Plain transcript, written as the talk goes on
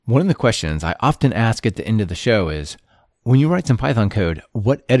One of the questions I often ask at the end of the show is, when you write some Python code,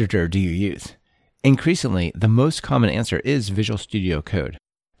 what editor do you use? Increasingly, the most common answer is Visual Studio Code.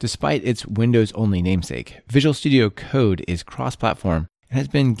 Despite its Windows-only namesake, Visual Studio Code is cross-platform and has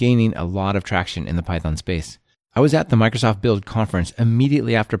been gaining a lot of traction in the Python space. I was at the Microsoft Build conference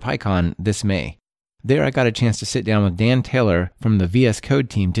immediately after PyCon this May. There I got a chance to sit down with Dan Taylor from the VS Code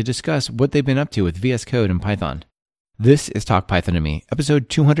team to discuss what they've been up to with VS Code and Python. This is Talk Python to Me, episode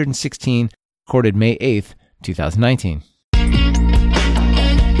 216, recorded May 8th, 2019.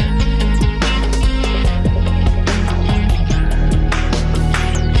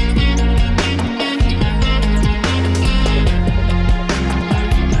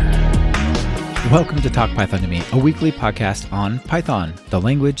 Welcome to Talk Python to Me, a weekly podcast on Python, the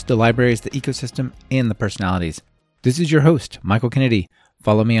language, the libraries, the ecosystem, and the personalities. This is your host, Michael Kennedy.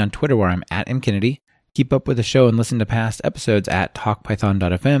 Follow me on Twitter where I'm at mkennedy. Keep up with the show and listen to past episodes at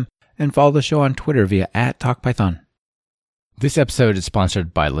talkpython.fm, and follow the show on Twitter via @talkpython. This episode is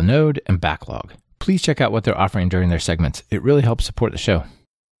sponsored by Linode and Backlog. Please check out what they're offering during their segments. It really helps support the show.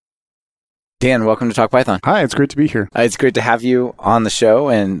 Dan, welcome to Talk Python. Hi, it's great to be here. It's great to have you on the show,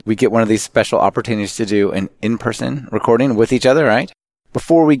 and we get one of these special opportunities to do an in-person recording with each other, right?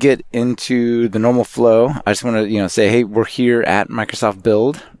 Before we get into the normal flow, I just want to, say, hey, we're here at Microsoft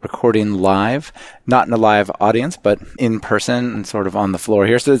Build, recording live, not in a live audience, but in person and sort of on the floor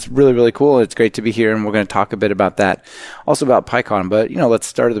here. So it's really, really cool. It's great to be here, and we're going to talk a bit about that, also about PyCon. But, let's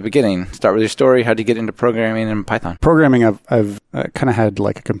start at the beginning. Start with your story. How did you get into programming in Python? Programming, I've kind of had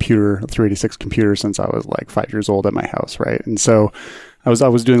like a 386 computer since I was like 5 years old at my house, right? And so I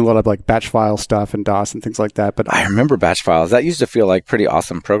was doing a lot of like batch file stuff and DOS and things like that. But I remember batch files. That used to feel like pretty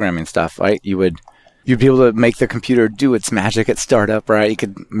awesome programming stuff, right? You'd be able to make the computer do its magic at startup, right? You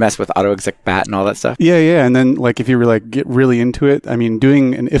could mess with AutoExec-BAT and all that stuff. Yeah. And then like if you were like get really into it, I mean,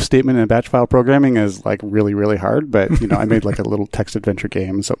 doing an if statement in batch file programming is like really, really hard. But I made like a little text adventure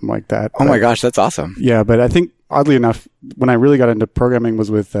game, something like that. Oh my gosh, that's awesome. Yeah, but I think oddly enough, when I really got into programming was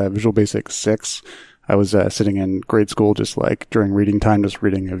with Visual Basic 6. I was sitting in grade school just like during reading time, just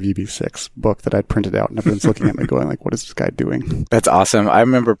reading a VB6 book that I'd printed out, and everyone's looking at me going like, what is this guy doing? That's awesome. I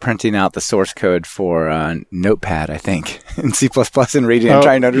remember printing out the source code for Notepad, I think, in C++ and reading and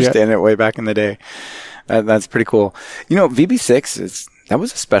trying to understand it way back in the day. That's pretty cool. VB6, that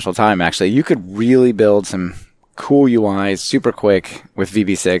was a special time, actually. You could really build some cool UIs super quick with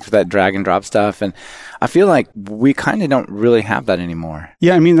VB6, with that drag and drop stuff. And I feel like we kind of don't really have that anymore.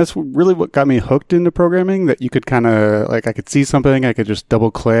 Yeah, I mean, that's really what got me hooked into programming, that you could kind of, like, I could see something, I could just double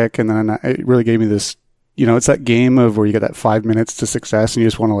click, and then it really gave me this, it's that game of where you get that 5 minutes to success, and you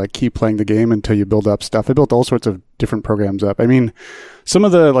just want to, like, keep playing the game until you build up stuff. I built all sorts of different programs up. I mean, some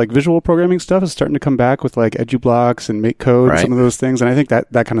of the, like, visual programming stuff is starting to come back with, like, EduBlocks and MakeCode, right, and some of those things, and I think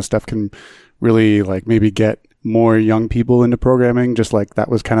that kind of stuff can really, like, maybe get more young people into programming. Just like that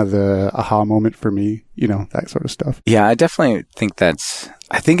was kind of the aha moment for me, that sort of stuff. Yeah, I definitely think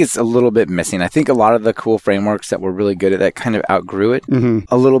I think it's a little bit missing. I think a lot of the cool frameworks that were really good at that kind of outgrew it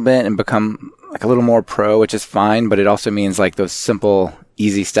a little bit and become like a little more pro, which is fine, but it also means like those simple,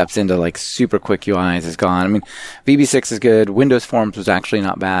 easy steps into like super quick UIs is gone. I mean, VB6 is good. Windows Forms was actually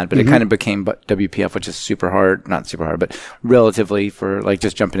not bad, but it kind of became WPF, which is super hard, not super hard, but relatively for like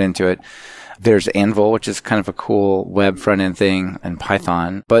just jumping into it. There's Anvil, which is kind of a cool web front-end thing, and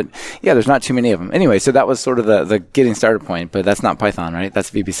Python. But yeah, there's not too many of them. Anyway, so that was sort of the getting started point, but that's not Python, right?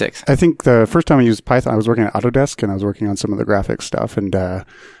 That's VB6. I think the first time I used Python, I was working at Autodesk, and I was working on some of the graphics stuff. And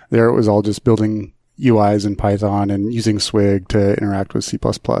there it was all just building UIs in Python and using Swig to interact with C++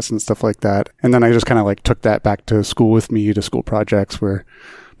 and stuff like that. And then I just kind of like took that back to school with me, to school projects where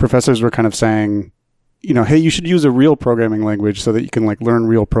professors were kind of saying, hey, you should use a real programming language so that you can like learn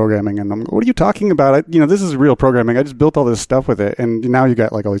real programming. And I'm like, what are you talking about? This is real programming. I just built all this stuff with it. And now you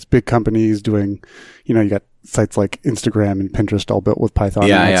got like all these big companies doing, you got sites like Instagram and Pinterest all built with Python.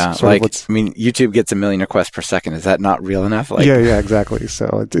 Yeah. Like, YouTube gets 1 million requests per second. Is that not real enough? Yeah, exactly.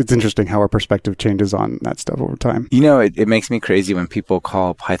 So it's interesting how our perspective changes on that stuff over time. It makes me crazy when people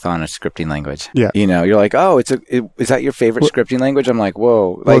call Python a scripting language. Yeah. You're like, oh, is that your favorite scripting language? I'm like,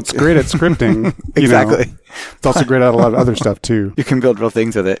 whoa. Well, it's great at scripting. Exactly. It's also great at a lot of other stuff too. You can build real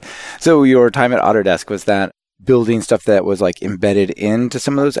things with it. So your time at Autodesk, was that building stuff that was like embedded into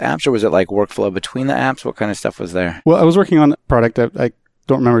some of those apps, or was it like workflow between the apps? What kind of stuff was there? Well, I was working on a product that I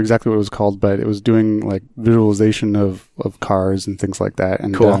don't remember exactly what it was called, but it was doing like visualization of cars and things like that.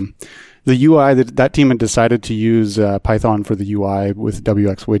 And cool. the UI, that team had decided to use Python for the UI with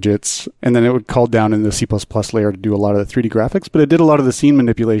WX widgets, and then it would call down in the C++ layer to do a lot of the 3D graphics, but it did a lot of the scene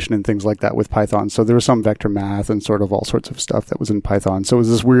manipulation and things like that with Python. So there was some vector math and sort of all sorts of stuff that was in Python. So it was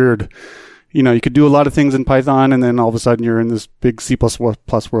this weird, you could do a lot of things in Python, and then all of a sudden you're in this big C++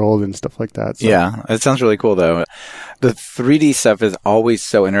 world and stuff like that. So. Yeah, it sounds really cool, though. The 3D stuff is always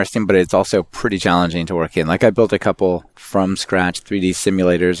so interesting, but it's also pretty challenging to work in. Like, I built a couple from scratch 3D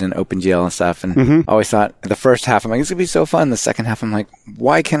simulators in OpenGL and stuff, and I always thought the first half, I'm like, it's going to be so fun. The second half, I'm like,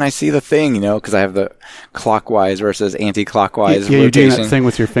 why can't I see the thing, because I have the clockwise versus anti-clockwise rotation. You're doing that thing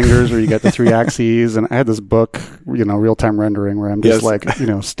with your fingers where you get the 3 axes, and I had this book, real-time rendering, where I'm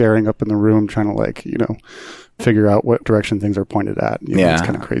just staring up in the room trying to figure out what direction things are pointed at. It's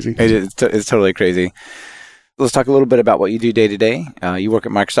kind of crazy. It's totally crazy. Let's talk a little bit about what you do day to day. You work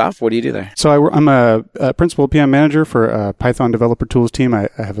at Microsoft. What do you do there? So I'm a principal PM manager for a Python developer tools team. I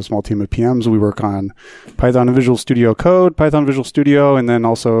have a small team of PMs. We work on Python and Visual Studio Code, Python Visual Studio, and then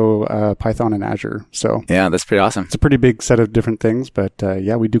also Python and Azure. So yeah, that's pretty awesome. It's a pretty big set of different things, but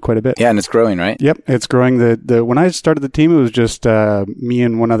we do quite a bit. Yeah, and it's growing, right? Yep, it's growing. When I started the team, it was just me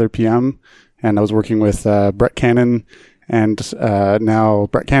and one other PM, and I was working with Brett Cannon. And now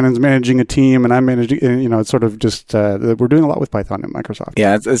Brett Cannon's managing a team, and I'm managing. It's sort of just we're doing a lot with Python at Microsoft.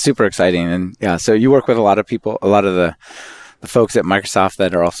 Yeah, it's super exciting, and yeah. So you work with a lot of people, a lot of the folks at Microsoft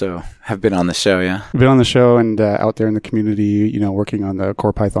that are also have been on the show. Yeah, been on the show and out there in the community. Working on the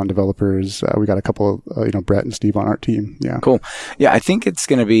core Python developers. We got a couple of Brett and Steve on our team. Yeah, cool. Yeah, I think it's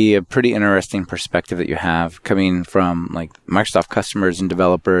going to be a pretty interesting perspective that you have coming from like Microsoft customers and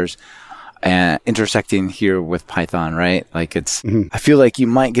developers. And intersecting here with Python, right? Like I feel like you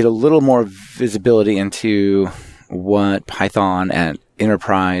might get a little more visibility into what Python at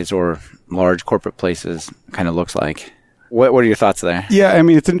enterprise or large corporate places kind of looks like. What are your thoughts there? Yeah,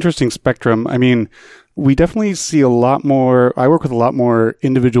 it's an interesting spectrum. We definitely see a lot more. I work with a lot more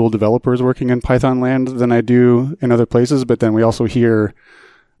individual developers working in Python land than I do in other places, but then we also hear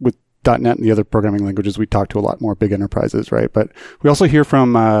with .NET and the other programming languages, we talk to a lot more big enterprises, right? But we also hear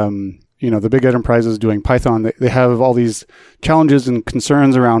from the big enterprises doing Python, they have all these challenges and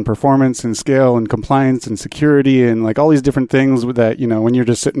concerns around performance and scale and compliance and security and like all these different things that, when you're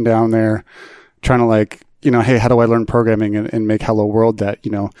just sitting down there trying to hey, how do I learn programming and make Hello World that,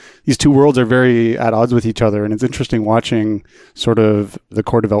 these two worlds are very at odds with each other. And it's interesting watching sort of the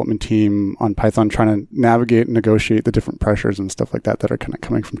core development team on Python trying to navigate and negotiate the different pressures and stuff like that are kind of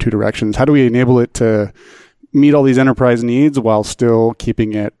coming from two directions. How do we enable it to meet all these enterprise needs while still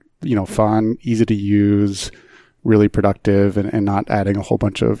keeping it fun, easy to use, really productive, and not adding a whole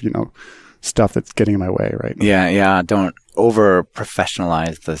bunch of, stuff that's getting in my way, right? Yeah. Don't over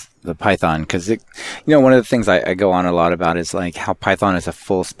professionalize the Python, because one of the things I go on a lot about is like how Python is a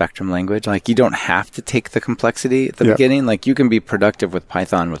full spectrum language. Like you don't have to take the complexity at the beginning. Like you can be productive with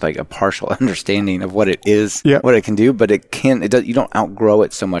Python with like a partial understanding of what it is, what it can do, but you don't outgrow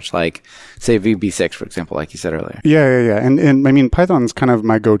it so much like say VB6, for example, like you said earlier. Yeah. And Python's kind of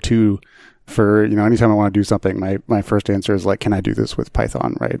my go-to for, anytime I want to do something, my first answer is like, can I do this with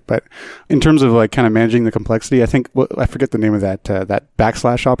Python, right? But in terms of like kind of managing the complexity, I think, I forget the name of that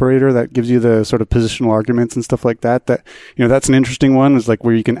backslash operator that gives you the sort of positional arguments and stuff like that, that's an interesting one. Is like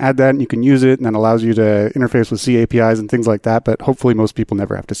where you can add that and you can use it and that allows you to interface with C APIs and things like that. But hopefully most people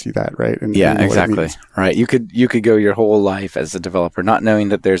never have to see that, right? And exactly. Right. You could go your whole life as a developer not knowing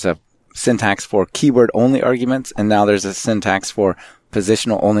that there's a syntax for keyword only arguments, and now there's a syntax for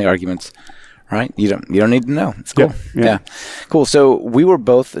positional only arguments. Right? You don't need to know. It's cool. Yeah. Cool. So we were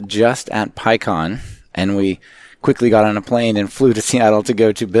both just at PyCon, and we quickly got on a plane and flew to Seattle to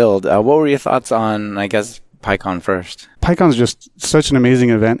go to Build. What were your thoughts on, I guess, PyCon first? PyCon's just such an amazing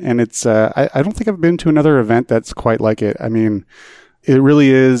event, and it's I don't think I've been to another event that's quite like it. It really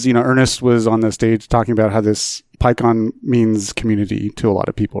is, Ernest was on the stage talking about how this PyCon means community to a lot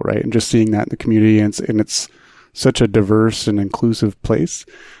of people, right? And just seeing that in the community, and it's such a diverse and inclusive place.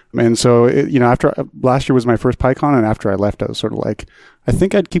 And so, after last year was my first PyCon, and after I left, I was sort of like, I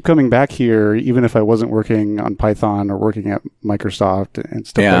think I'd keep coming back here, even if I wasn't working on Python or working at Microsoft and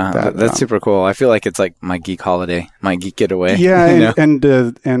stuff like that. That's super cool. I feel like it's like my geek holiday, my geek getaway. Yeah, and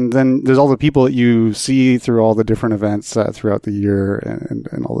then there's all the people that you see through all the different events throughout the year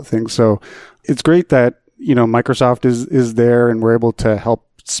and all the things. So it's great that Microsoft is there, and we're able to help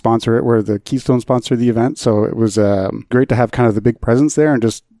sponsor it. We're the Keystone sponsor of the event, so it was great to have kind of the big presence there and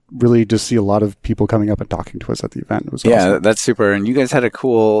just see a lot of people coming up and talking to us at the event. It was awesome. That's super. And you guys had a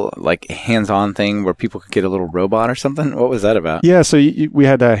cool like hands-on thing where people could get a little robot or something. What was that about? Yeah, so we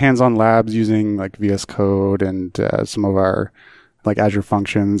had hands-on labs using like VS Code and some of our like Azure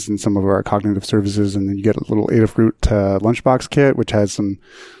Functions and some of our cognitive services. And then you get a little Adafruit Lunchbox kit, which has some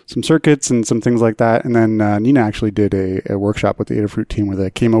circuits and some things like that. And then Nina actually did a workshop with the Adafruit team where they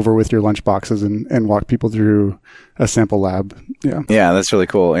came over with your lunchboxes and walked people through a sample lab. Yeah. Yeah, that's really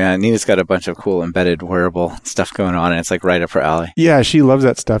cool. Yeah, Nina's got a bunch of cool embedded wearable stuff going on, and it's like right up her alley. Yeah, she loves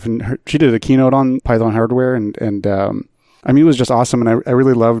that stuff. And she did a keynote on Python hardware. And I mean, it was just awesome. And I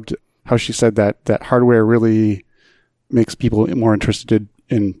really loved how she said that hardware really makes people more interested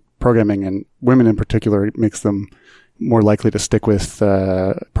in programming, and women in particular, it makes them more likely to stick with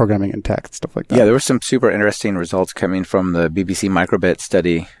programming and tech, stuff like that. Yeah, there were some super interesting results coming from the BBC Microbit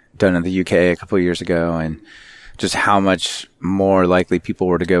study done in the UK a couple of years ago, and just how much more likely people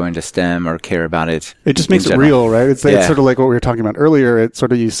were to go into STEM or care about it. It just makes it real, right? It's sort of like what we were talking about earlier. It's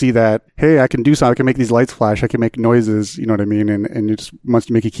sort of, you see that, hey, I can do something. I can make these lights flash. I can make noises. You know what I mean? And it just wants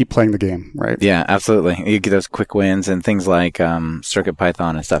to make you keep playing the game, right? Yeah, absolutely. You get those quick wins, and things like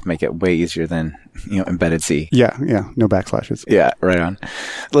CircuitPython and stuff make it way easier than embedded C. Yeah. No backslashes. Yeah, right on.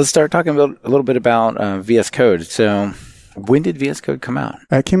 Let's start talking a little bit about VS Code. So, when did VS Code come out?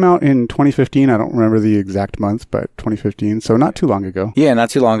 It came out in 2015. I don't remember the exact month, but 2015. So not too long ago. Yeah, not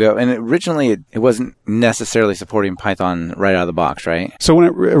too long ago. And originally, it wasn't necessarily supporting Python right out of the box, right? So when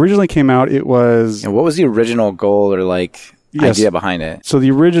it originally came out, it was... And what was the original goal or idea behind it? So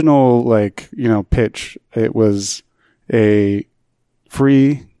the original pitch, it was a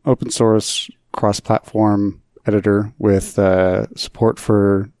free open source cross-platform editor with support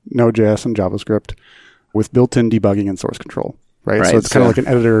for Node.js and JavaScript, with built-in debugging and source control, right? So it's kind of like an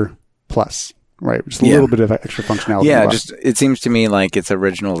editor plus, right? Just a little bit of extra functionality. Yeah, it seems to me like its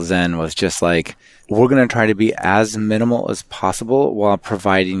original Zen was just like, we're going to try to be as minimal as possible while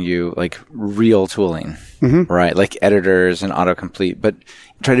providing you like real tooling, right? Like editors and autocomplete, but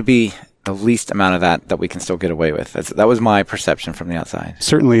try to be the least amount of that we can still get away with. That was my perception from the outside.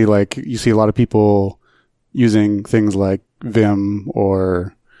 Certainly, like you see a lot of people using things like Vim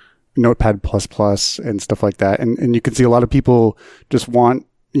or Notepad++ and stuff like that. And you can see a lot of people just want,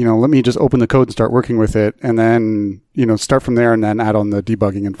 let me just open the code and start working with it. And then, start from there and then add on the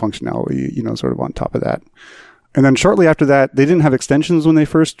debugging and functionality, sort of on top of that. And then shortly after that, they didn't have extensions when they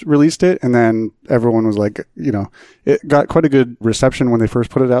first released it. And then everyone was like, it got quite a good reception when they first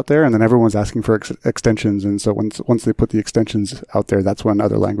put it out there. And then everyone was asking for extensions. And so once they put the extensions out there, that's when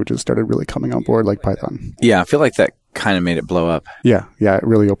other languages started really coming on board, like Python. Yeah, I feel like that kind of made it blow up. Yeah, it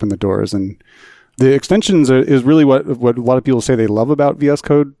really opened the doors. And the extensions is really what a lot of people say they love about VS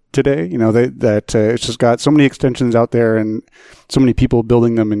Code today. It's just got so many extensions out there and so many people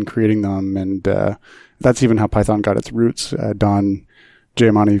building them and creating them. And that's even how Python got its roots. Don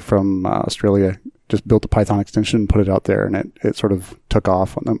Giamatti from Australia just built a Python extension and put it out there, and it sort of took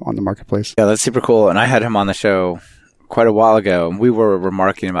off on the marketplace. Yeah, that's super cool. And I had him on the show quite a while ago, and we were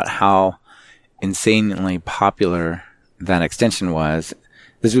remarking about how insanely popular that extension was.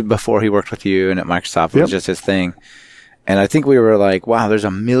 This was before he worked with you and at Microsoft. It was just his thing. And I think we were like, wow, there's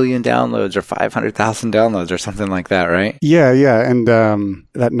 1 million downloads or 500,000 downloads or something like that, right? Yeah. And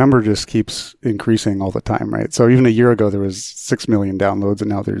that number just keeps increasing all the time, right? So even a year ago, there was 6 million downloads, and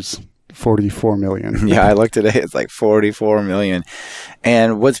now there's 44 million. Yeah, I looked today. It's like 44 million.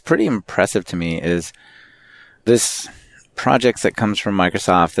 And what's pretty impressive to me is this project that comes from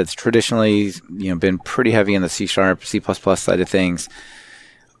Microsoft that's traditionally been pretty heavy in the C#, C++ side of things.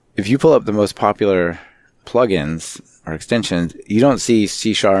 If you pull up the most popular plugins or extensions, you don't see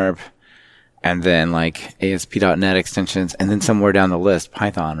C# and then like ASP.NET extensions and then somewhere down the list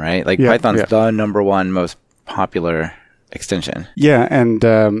Python, right? Like Python's the number one most popular extension. Yeah, and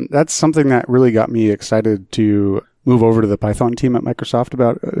that's something that really got me excited to move over to the Python team at Microsoft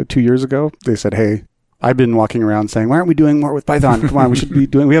about 2 years ago. They said, hey, I've been walking around saying, why aren't we doing more with Python? Come on,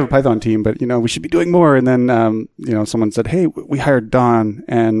 we have a Python team, but, we should be doing more. And then, someone said, hey, we hired Don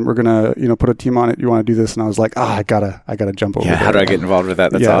and we're going to, put a team on it. You want to do this? And I was like, I gotta jump over. Yeah. How do I get involved with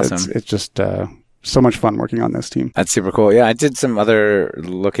that? That's awesome. It's just, so much fun working on this team. That's super cool. Yeah. I did some other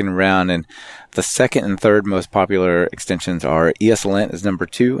looking around, and the second and third most popular extensions are ESLint is number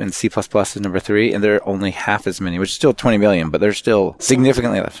 2 and C++ is number 3. And they're only half as many, which is still 20 million, but they're still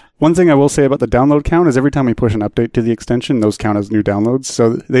significantly less. One thing I will say about the download count is every time we push an update to the extension, those count as new downloads.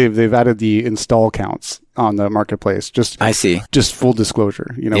 So they've added the install counts on the marketplace. I see. Just full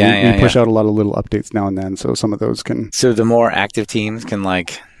disclosure. We push out a lot of little updates now and then. So some of those can. So the more active teams can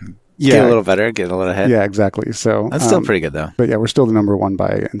get a little better, get a little ahead. Yeah, exactly. So that's still pretty good, though. But yeah, we're still the number 1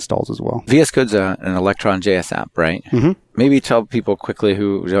 by installs as well. VS Code's an Electron JS app, right? Mm-hmm. Maybe tell people quickly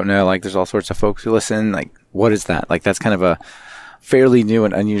who don't know, there's all sorts of folks who listen, what is that? That's kind of a fairly new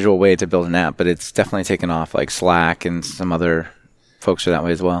and unusual way to build an app, but it's definitely taken off, like Slack and some other folks are that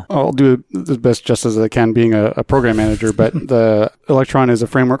way as well. I'll do the best just as I can being a program manager, but the Electron is a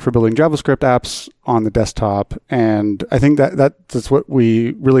framework for building JavaScript apps on the desktop. And I think that's what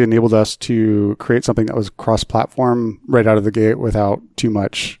really enabled us to create something that was cross-platform right out of the gate without too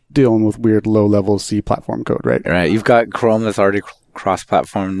much dealing with weird low-level C platform code, right? Right. You've got Chrome that's already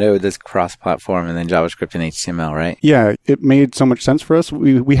cross-platform, Node that's cross-platform, and then JavaScript and HTML, right? Yeah, it made so much sense for us.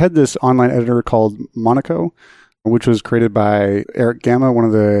 We had this online editor called Monaco, which was created by Eric Gamma, one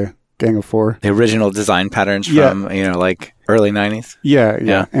of the Gang of Four. The original design patterns from, like early 90s?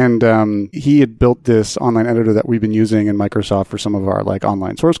 Yeah. And he had built this online editor that we've been using in Microsoft for some of our like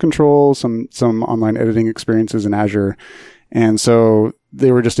online source control, some online editing experiences in Azure. And so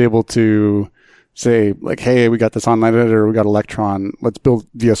they were just able to say like, hey, we got this online editor, we got Electron, let's build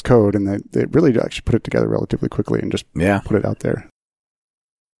VS Code. And they really actually put it together relatively quickly and just put it out there.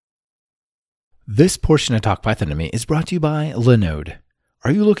 This portion of Talk Python to Me is brought to you by Linode.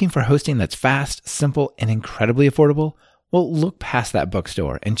 Are you looking for hosting that's fast, simple, and incredibly affordable? Well, look past that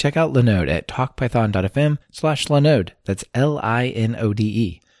bookstore and check out Linode at talkpython.fm/Linode. That's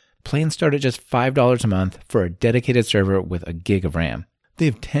Linode. Plans start at just $5 a month for a dedicated server with a gig of RAM. They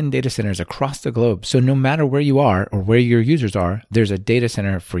have 10 data centers across the globe, so no matter where you are or where your users are, there's a data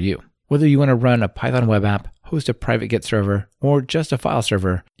center for you. Whether you want to run a Python web app, host a private Git server, or just a file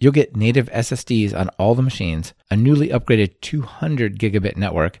server, you'll get native SSDs on all the machines, a newly upgraded 200 gigabit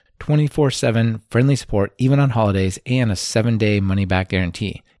network, 24/7 friendly support even on holidays, and a 7-day money-back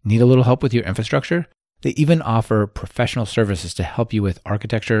guarantee. Need a little help with your infrastructure? They even offer professional services to help you with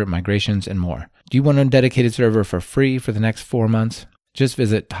architecture, migrations, and more. Do you want a dedicated server for free for the next 4 months? Just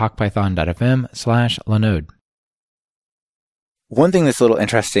visit talkpython.fm/Linode. One thing that's a little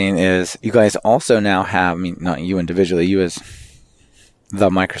interesting is you guys also now have, not you individually, you as the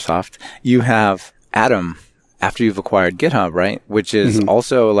Microsoft, you have Atom after you've acquired GitHub, right? Which is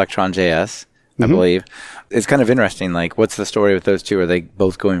also Electron.js, I believe. It's kind of interesting. Like, what's the story with those two? Are they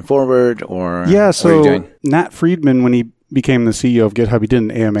both going forward, or yeah? What are you doing? Nat Friedman, when he became the CEO of GitHub, he did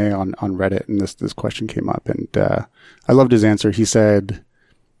an AMA on Reddit, and this question came up, and I loved his answer. He said,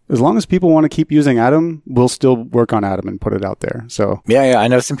 as long as people want to keep using Atom, we'll still work on Atom and put it out there. So yeah, I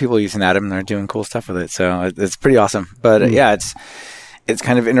know some people using Atom and they're doing cool stuff with it. So it's pretty awesome. But it's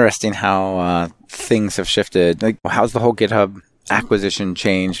kind of interesting how things have shifted. Like, how's the whole GitHub acquisition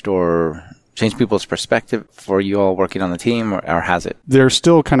changed people's perspective for you all working on the team, or has it? They're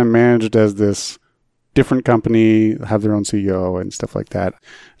still kind of managed as this different company, have their own CEO and stuff like that.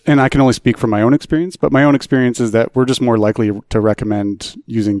 And I can only speak from my own experience, but my own experience is that we're just more likely to recommend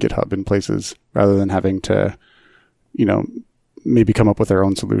using GitHub in places rather than having to, maybe come up with our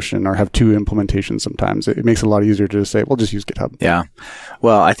own solution or have two implementations sometimes. It makes it a lot easier to just say, well, just use GitHub. Yeah.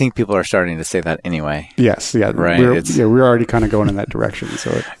 Well, I think people are starting to say that anyway. Yes. Yeah. Right. We're already kind of going in that direction.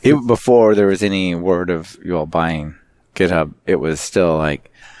 So even before there was any word of you all buying GitHub, it was still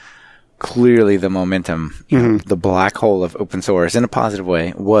like, clearly the momentum, the black hole of open source in a positive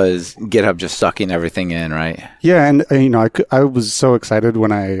way was GitHub just sucking everything in, right? Yeah. And, I was so excited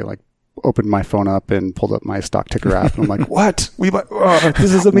when I opened my phone up and pulled up my stock ticker app and I'm like, what?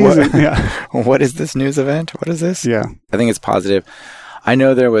 This is amazing. Yeah. What is this news event? What is this? Yeah. I think it's positive. I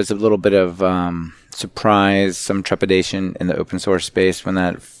know there was a little bit of surprise, some trepidation in the open source space when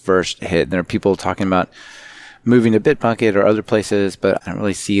that first hit. There are people talking about moving to Bitbucket or other places, but I don't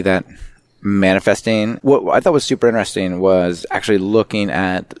really see that manifesting. What I thought was super interesting was actually looking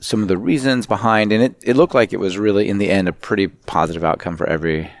at some of the reasons behind, and it looked like it was really, in the end, a pretty positive outcome for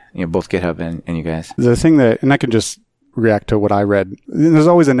both GitHub and you guys. The thing and I can just react to what I read. There's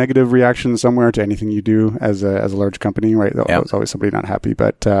always a negative reaction somewhere to anything you do as a large company, right? There's always somebody not happy.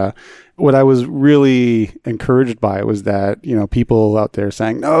 But what I was really encouraged by was that, people out there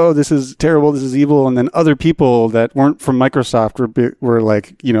saying, no, this is terrible, this is evil. And then other people that weren't from Microsoft were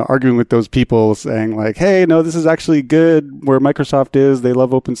like, arguing with those people saying like, hey, no, this is actually good where Microsoft is. They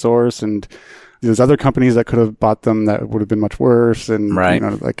love open source. And there's other companies that could have bought them that would have been much worse. And,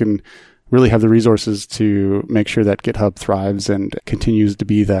 and really have the resources to make sure that GitHub thrives and continues to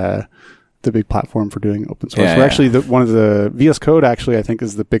be the big platform for doing open source. We're actually one of the VS Code actually, I think,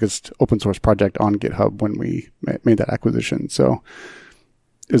 is the biggest open source project on GitHub when we made that acquisition. So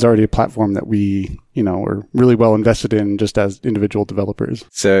it's already a platform that we, are really well invested in just as individual developers.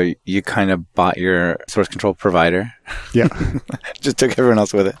 So you kind of bought your source control provider. Yeah. Just took everyone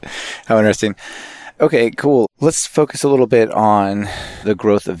else with it. How interesting. Okay, cool. Let's focus a little bit on the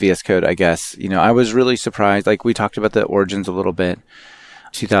growth of VS Code, I guess. I was really surprised. Like, we talked about the origins a little bit.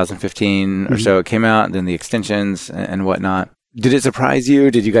 2015 or so it came out, and then the extensions and whatnot. Did it surprise you?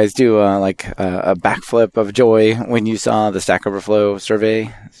 Did you guys do a backflip of joy when you saw the Stack Overflow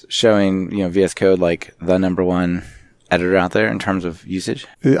survey showing, VS Code like the number one editor out there in terms of usage?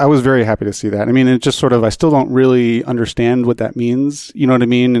 I was very happy to see that. I mean, it just sort of, I still don't really understand what that means. You know what I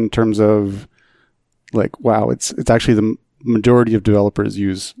mean? In terms of like, wow, it's actually the majority of developers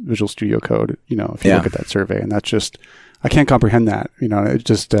use Visual Studio Code, if you look at that survey. And that's just, I can't comprehend that. It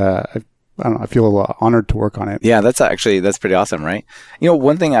just, I don't know, I feel honored to work on it. Yeah, that's pretty awesome, right?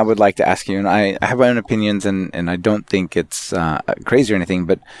 One thing I would like to ask you, and I have my own opinions, and I don't think it's crazy or anything,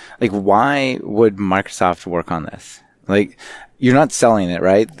 but like, why would Microsoft work on this? Like, you're not selling it,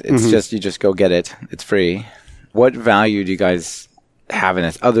 right? It's just, you just go get it. It's free. What value do you guys have in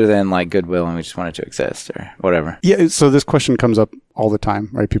this other than like goodwill and we just want it to exist or whatever? Yeah, so this question comes up all the time,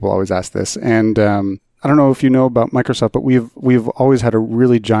 right? People always ask this. And I don't know if you know about Microsoft, but we've always had a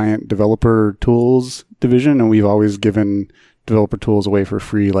really giant developer tools division, and we've always given developer tools away for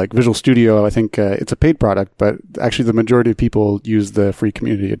free. Like Visual Studio, I think it's a paid product, but actually the majority of people use the free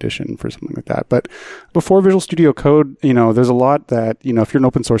community edition for something like that. But before Visual Studio Code, there's a lot that, if you're an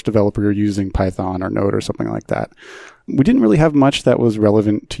open source developer, you're using Python or Node or something like that. We didn't really have much that was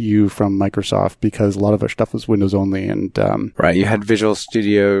relevant to you from Microsoft because a lot of our stuff was Windows only. And right, you had Visual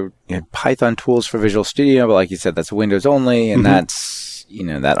Studio, you had Python tools for Visual Studio, but like you said, that's Windows only, and that's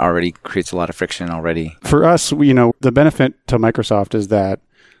that already creates a lot of friction already. For us, the benefit to Microsoft is that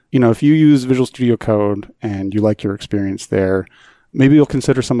if you use Visual Studio Code and you like your experience there, maybe you'll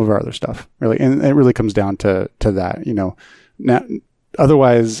consider some of our other stuff. Really, and it really comes down to that. Now,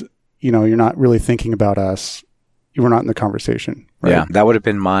 otherwise, you're not really thinking about us. You were not in the conversation. Right? Yeah, that would have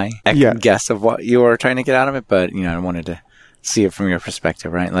been my guess of what you were trying to get out of it. But, I wanted to see it from your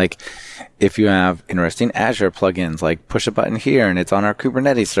perspective, right? Like, if you have interesting Azure plugins, like push a button here and it's on our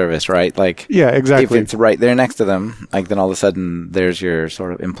Kubernetes service, right? Like, yeah, exactly. If it's right there next to them, like then all of a sudden there's your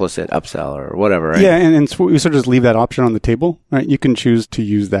sort of implicit upsell or whatever, right? Yeah, and so we sort of just leave that option on the table, right? You can choose to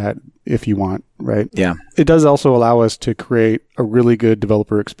use that if you want, right? Yeah. It does also allow us to create a really good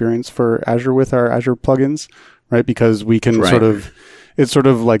developer experience for Azure with our Azure plugins, right? Because we can it's sort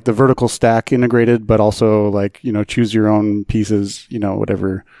of like the vertical stack integrated, but also like, choose your own pieces,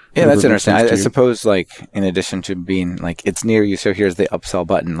 whatever. Yeah, that's interesting. I suppose like in addition to being like, it's near you, so here's the upsell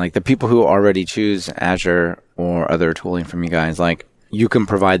button. Like the people who already choose Azure or other tooling from you guys, like you can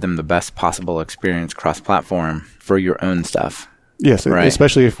provide them the best possible experience cross-platform for your own stuff. Yes, right?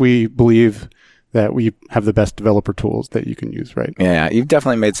 Especially if we believe that we have the best developer tools that you can use, right? Yeah, you've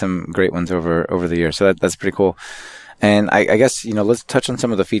definitely made some great ones over the years, so that's pretty cool. And I guess, let's touch on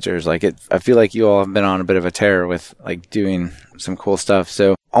some of the features. Like I feel like you all have been on a bit of a tear with like doing some cool stuff.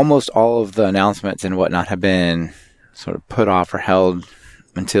 So almost all of the announcements and whatnot have been sort of put off or held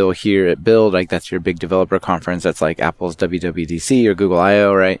until here at Build. Like that's your big developer conference. That's like Apple's WWDC or Google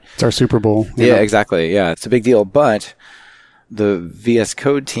I/O, right? It's our Super Bowl. Yeah, exactly. Yeah, it's a big deal. But the VS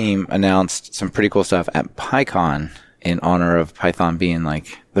Code team announced some pretty cool stuff at PyCon in honor of Python being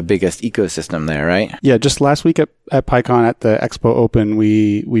like the biggest ecosystem there, right? Yeah, just last week at PyCon at the Expo Open,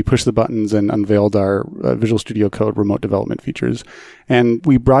 we pushed the buttons and unveiled our Visual Studio Code remote development features. And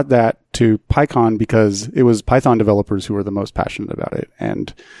we brought that to PyCon because it was Python developers who were the most passionate about it.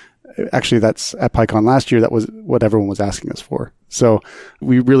 And actually that's at PyCon last year. That was what everyone was asking us for. So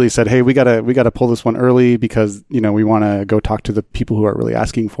we really said, hey, we gotta pull this one early because, we want to go talk to the people who are really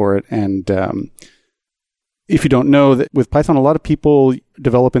asking for it. And, if you don't know that with Python, a lot of people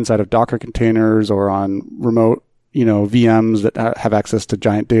develop inside of Docker containers or on remote, VMs that have access to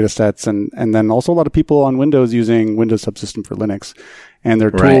giant data sets. And then also a lot of people on Windows using Windows Subsystem for Linux, and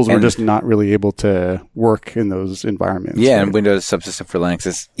their tools were just not really able to work in those environments. Yeah. Right? And Windows Subsystem for Linux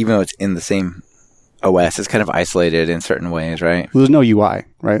is, even though it's in the same OS, it's kind of isolated in certain ways, right? There's no UI,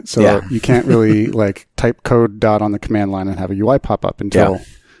 right? So you can't really like type code dot on the command line and have a UI pop up until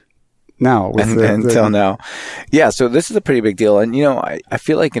now. Until now. Yeah, so this is a pretty big deal. And, I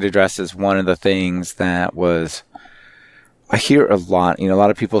feel like it addresses one of the things that I hear a lot, a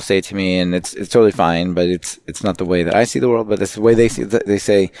lot of people say to me, and it's totally fine, but it's not the way that I see the world, but it's the way they see it. They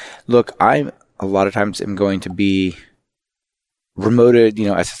say, look, I a lot of times am going to be remoted,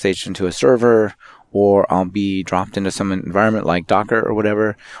 SSH into a server, or I'll be dropped into some environment like Docker or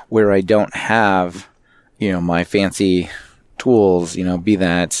whatever, where I don't have, my fancy tools, be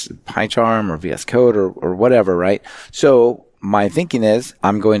that PyCharm or VS Code or whatever, right? So my thinking is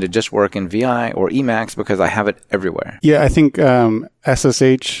I'm going to just work in VI or Emacs because I have it everywhere. Yeah, I think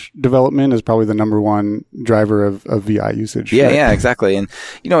SSH development is probably the number one driver of VI usage. Yeah, right? Yeah, exactly. And,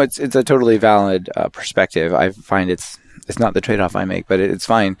 it's a totally valid perspective. I find it's not the trade-off I make, but it's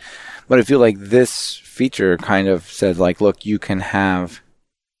fine. But I feel like this feature kind of said, like, look, you can have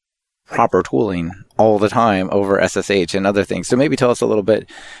proper tooling all the time over SSH and other things. So maybe tell us a little bit.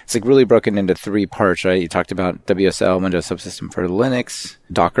 It's like really broken into 3 parts, right? You talked about WSL, Windows Subsystem for Linux,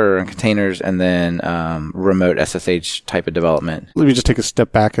 Docker and containers, and then remote SSH type of development. Let me just take a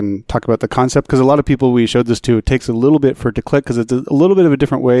step back and talk about the concept, because a lot of people we showed this to, it takes a little bit for it to click because it's a little bit of a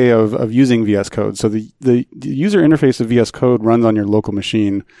different way of using VS Code. So the user interface of VS Code runs on your local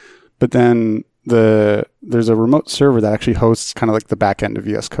machine, but then there's a remote server that actually hosts kind of like the back end of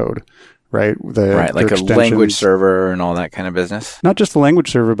VS Code, right? Like a language server and all that kind of business. Not just the language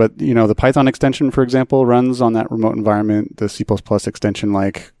server, but, the Python extension, for example, runs on that remote environment, the C++ extension,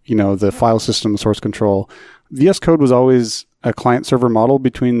 the file system source control. VS Code was always a client-server model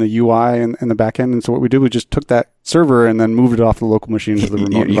between the UI and the back end. And so what we did was just took that server and then moved it off the local machine to the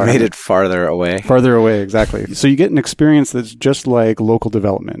remote environment. You made it farther away. Farther away, exactly. So you get an experience that's just like local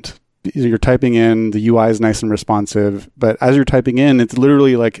development. You're typing in, the UI is nice and responsive, but as you're typing in, it's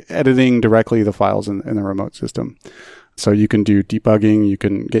literally like editing directly the files in the remote system. So you can do debugging, you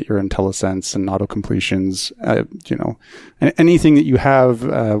can get your IntelliSense and auto completions, anything that you have.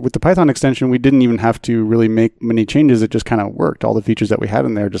 With the Python extension, we didn't even have to really make many changes. It just kind of worked. All the features that we had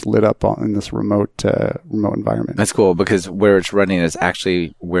in there just lit up in this remote environment. That's cool, because where it's running is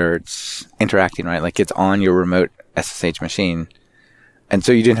actually where it's interacting, right? Like it's on your remote SSH machine. And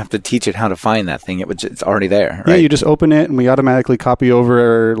so you didn't have to teach it how to find that thing. It's already there, right? Yeah, you just open it and we automatically copy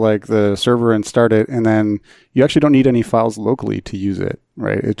over like the server and start it. And then you actually don't need any files locally to use it,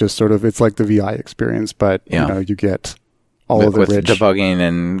 right? It just sort of, it's like the VI experience, but you get all of the with rich debugging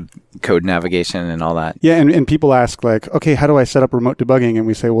and code navigation and all that. Yeah, and people ask like, okay, how do I set up remote debugging? And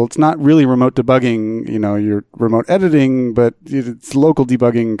we say, well, it's not really remote debugging, you're remote editing, but it's local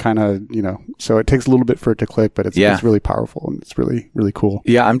debugging kind of, so it takes a little bit for it to click, but it's really powerful and it's really, really cool.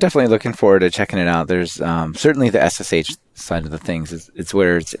 Yeah, I'm definitely looking forward to checking it out. There's certainly the SSH side of the things. It's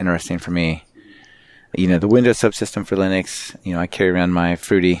where it's interesting for me. The Windows subsystem for Linux, I carry around my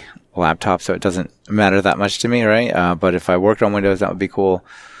fruity laptop, so it doesn't matter that much to me, right? But if I worked on Windows, that would be cool.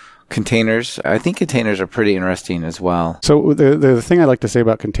 Containers, I think containers are pretty interesting as well. So the thing I like to say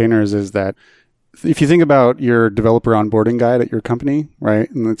about containers is that if you think about your developer onboarding guide at your company, right?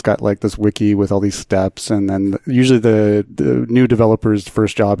 And it's got like this wiki with all these steps. And then usually the new developer's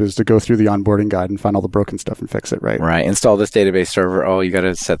first job is to go through the onboarding guide and find all the broken stuff and fix it, right? Right. Install this database server. Oh, you got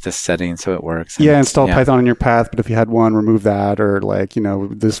to set this setting so it works. And install Python in your path. But if you had one, remove that, or like,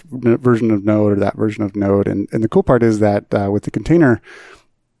 this version of Node or that version of Node. And the cool part is that with the container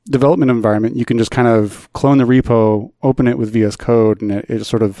development environment, you can just kind of clone the repo, open it with VS Code, and it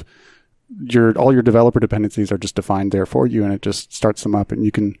sort of all your developer dependencies are just defined there for you, and it just starts them up, and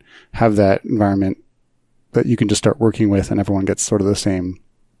you can have that environment that you can just start working with, and everyone gets sort of the same,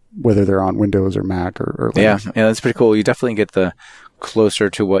 whether they're on Windows or Mac or Linux. Yeah, that's pretty cool. You definitely get the closer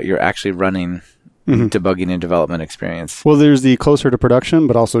to what you're actually running debugging and development experience. Well, there's the closer to production,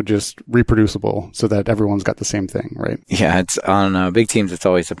 but also just reproducible so that everyone's got the same thing, right? Yeah, it's on big teams. It's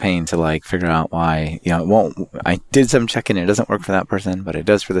always a pain to like figure out why, it won't, I did some checking. It doesn't work for that person, but it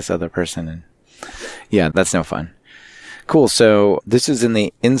does for this other person. And yeah, that's no fun. Cool. So this is in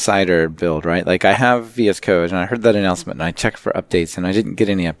the insider build, right? Like I have VS Code and I heard that announcement and I checked for updates and I didn't get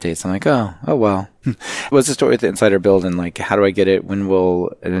any updates. I'm like, oh well. What's the story with the insider build and like, how do I get it? When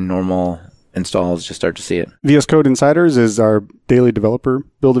will a normal installs just start to see it? VS Code Insiders is our daily developer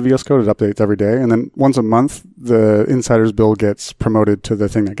build of VS Code. It updates every day. And then once a month, the Insiders build gets promoted to the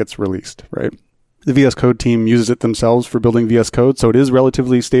thing that gets released, right? The VS Code team uses it themselves for building VS Code, so it is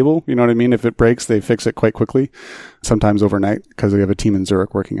relatively stable. You know what I mean? If it breaks, they fix it quite quickly, sometimes overnight, because we have a team in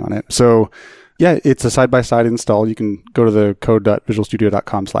Zurich working on it. So yeah, it's a side-by-side install. You can go to the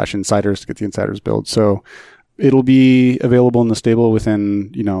code.visualstudio.com/insiders to get the Insiders build. So it'll be available in the stable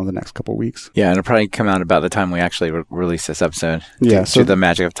within, the next couple of weeks. Yeah, and it'll probably come out about the time we actually release this episode. Yeah. So the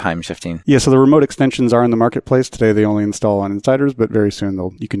magic of time shifting. Yeah, so the remote extensions are in the marketplace. Today they only install on Insiders, but very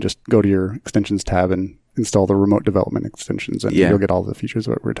soon you can just go to your extensions tab and install the remote development extensions, and you'll get all the features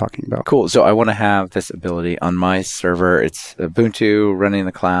that we're talking about. Cool. So I want to have this ability on my server. It's Ubuntu running in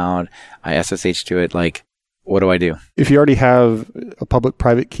the cloud. I SSH to it. Like, what do I do? If you already have a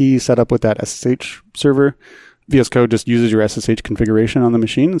public-private key set up with that SSH server, VS Code just uses your SSH configuration on the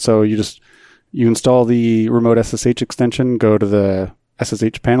machine. So you install the remote SSH extension, go to the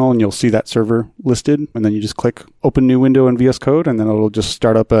SSH panel, and you'll see that server listed. And then you just click Open New Window in VS Code, and then it'll just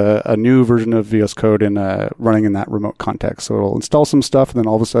start up a new version of VS Code running in that remote context. So it'll install some stuff, and then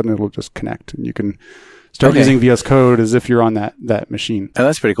all of a sudden it'll just connect, and you can start using VS Code as if you're on that machine. Oh,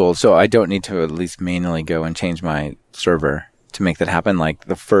 that's pretty cool. So I don't need to at least manually go and change my server to make that happen? Like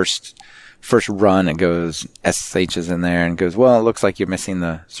the first run, it goes, SSH is in there and goes, well, it looks like you're missing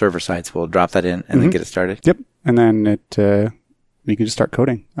the server side, so we'll drop that in and then get it started. Yep. And then you can just start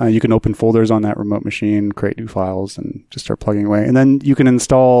coding. You can open folders on that remote machine, create new files, and just start plugging away. And then you can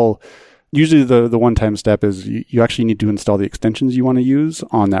install, usually the one-time step is you actually need to install the extensions you want to use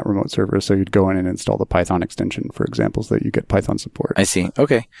on that remote server. So you'd go in and install the Python extension, for example, so that you get Python support. I see.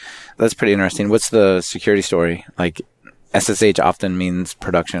 Okay. That's pretty interesting. What's the security story? Like, SSH often means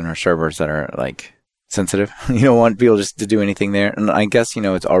production or servers that are like sensitive. You don't want people just to do anything there. And I guess,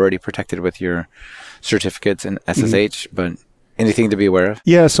 it's already protected with your certificates in SSH, but anything to be aware of?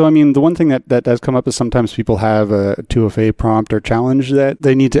 Yeah. So, the one thing that does come up is sometimes people have a 2FA prompt or challenge that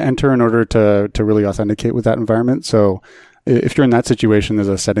they need to enter in order to really authenticate with that environment. So if you're in that situation, there's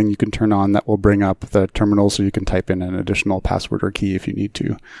a setting you can turn on that will bring up the terminal so you can type in an additional password or key if you need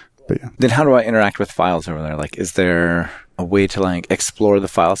to. But yeah. Then how do I interact with files over there? Like, is there a way to like explore the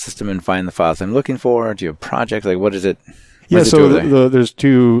file system and find the files I'm looking for? Do you have a project? Like, what is it? Yeah, so there's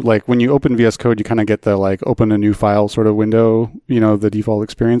two, like when you open VS Code, you kind of get the like open a new file sort of window, the default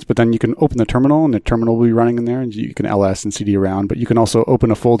experience, but then you can open the terminal and the terminal will be running in there and you can ls and cd around, but you can also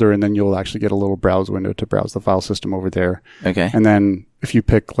open a folder and then you'll actually get a little browse window to browse the file system over there. Okay. And then if you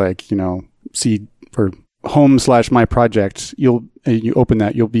pick like, C or home/my project, you open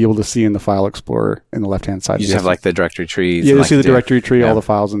that, you'll be able to see in the file explorer in the left-hand side. You just have like the directory trees. Yeah, you'll see the directory tree, all the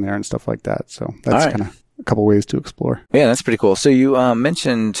files in there and stuff like that. So that's kind of a couple ways to explore. Yeah, that's pretty cool. So you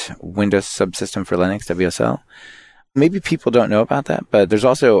mentioned Windows Subsystem for Linux, WSL. Maybe people don't know about that, but there's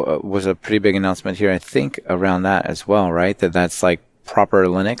also was a pretty big announcement here, I think, around that as well, right? That's like proper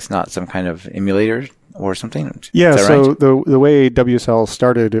Linux, not some kind of emulator or something. Yeah, so right? the way WSL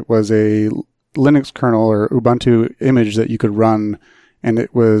started, it was a Linux kernel or Ubuntu image that you could run, and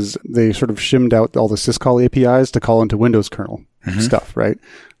they sort of shimmed out all the syscall APIs to call into Windows kernel stuff, right?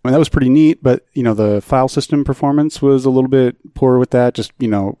 That was pretty neat, but, the file system performance was a little bit poor with that. Just,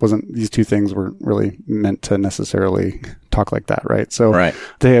 these two things weren't really meant to necessarily talk like that, right? So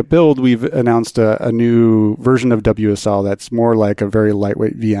today at Build, we've announced a new version of WSL that's more like a very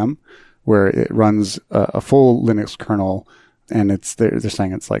lightweight VM, where it runs a full Linux kernel. And they're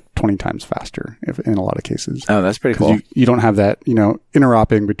saying it's like 20 times faster in a lot of cases. Oh, that's pretty cool. You don't have that,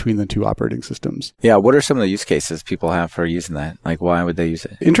 interoperating between the two operating systems. Yeah. What are some of the use cases people have for using that? Like, why would they use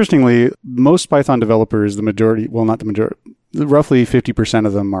it? Interestingly, most Python developers, roughly 50%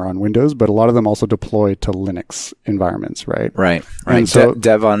 of them are on Windows, but a lot of them also deploy to Linux environments, right? Right. And so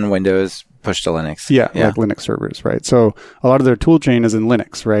dev on Windows, push to Linux. Yeah, like Linux servers, right? So a lot of their tool chain is in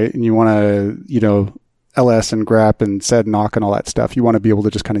Linux, right? And you want to, ls and grep and sed knock and all that stuff. You want to be able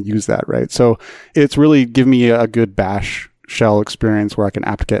to just kind of use that, right? So it's really give me a good bash shell experience where I can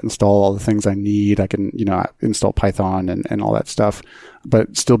apt-get install all the things I need. I can, install Python and all that stuff,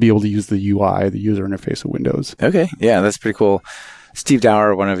 but still be able to use the UI, the user interface of Windows. Okay. Yeah, that's pretty cool. Steve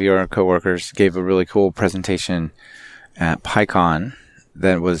Dower, one of your coworkers, gave a really cool presentation at PyCon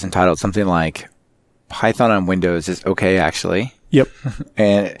that was entitled something like Python on Windows is okay, actually. Yep.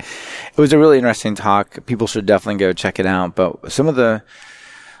 And it was a really interesting talk. People should definitely go check it out. But some of the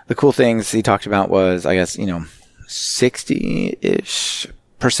cool things he talked about was, I guess,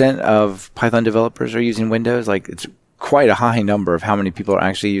 60-ish% of Python developers are using Windows. Like, it's quite a high number of how many people are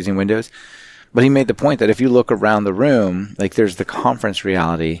actually using Windows. But he made the point that if you look around the room, like, there's the conference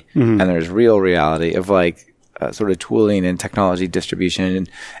reality and there's real reality of like sort of tooling and technology distribution.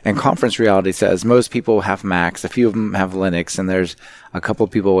 And conference reality says most people have Macs, a few of them have Linux, and there's a couple of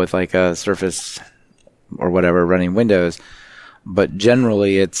people with like a Surface or whatever running Windows. But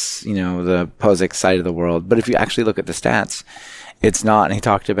generally it's, the POSIX side of the world. But if you actually look at the stats, it's not. And he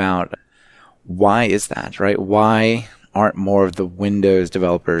talked about why is that, right? Why aren't more of the Windows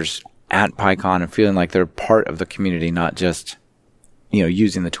developers at PyCon and feeling like they're part of the community, not just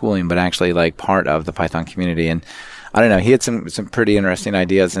using the tooling, but actually like part of the Python community. And I don't know, he had some pretty interesting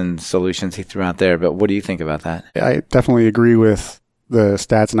ideas and solutions he threw out there, but what do you think about that? I definitely agree with the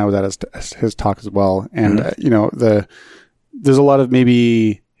stats, and I was at his talk as well. And, there's a lot of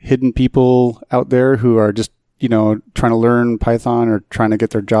maybe hidden people out there who are just, trying to learn Python or trying to get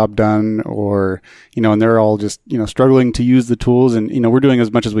their job done or, and they're all just, struggling to use the tools. And, we're doing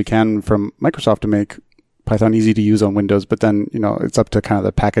as much as we can from Microsoft to make Python easy to use on Windows, but then, it's up to kind of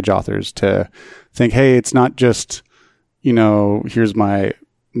the package authors to think, hey, it's not just, here's my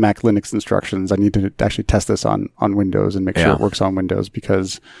Mac Linux instructions. I need to actually test this on Windows and make sure it works on Windows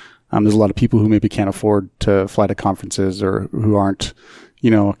because there's a lot of people who maybe can't afford to fly to conferences or who aren't,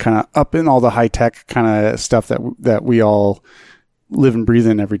 kind of up in all the high tech kind of stuff that we all live and breathe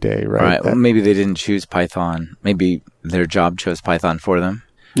in every day, right? Right. Well, maybe they didn't choose Python. Maybe their job chose Python for them.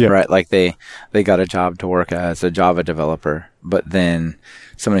 Yeah. Right. Like they got a job to work as a Java developer, but then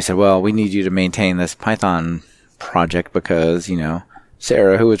somebody said, well, we need you to maintain this Python project because,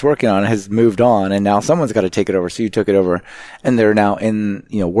 Sarah, who was working on it, has moved on, and now someone's got to take it over. So you took it over, and they're now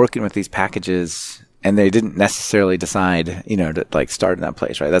working with these packages, and they didn't necessarily decide, to like start in that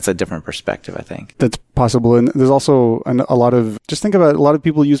place, right? That's a different perspective, I think. That's possible. And there's also a lot of, just think about, a lot of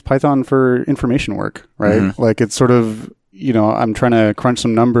people use Python for information work, right? Mm-hmm. Like it's sort of, I'm trying to crunch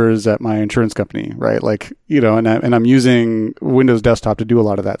some numbers at my insurance company, right? Like, and I'm using Windows Desktop to do a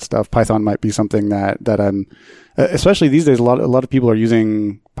lot of that stuff. Python might be something that I'm, especially these days, a lot of people are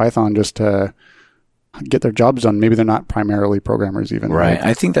using Python just to get their jobs done. Maybe they're not primarily programmers even. Right.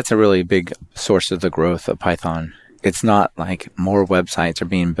 I think that's a really big source of the growth of Python. It's not like more websites are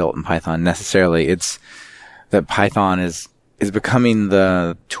being built in Python necessarily. It's that Python is becoming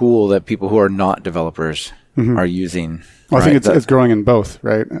the tool that people who are not developers are using. Well, I think it's growing in both,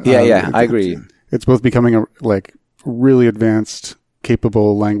 right? Yeah, I agree. It's both becoming a really advanced,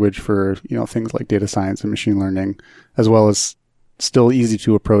 capable language for things like data science and machine learning, as well as still easy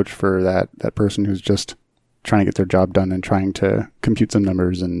to approach for that person who's just trying to get their job done and trying to compute some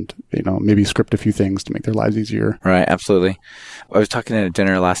numbers and maybe script a few things to make their lives easier. Right, absolutely. I was talking at a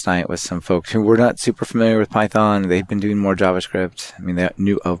dinner last night with some folks who were not super familiar with Python. They've been doing more JavaScript. I mean, they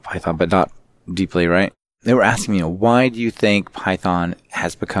knew of Python, but not deeply, right? They were asking me, why do you think Python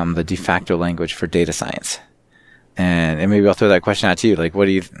has become the de facto language for data science? And maybe I'll throw that question out to you. Like, what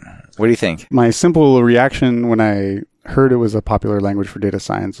do you think? My simple reaction when I heard it was a popular language for data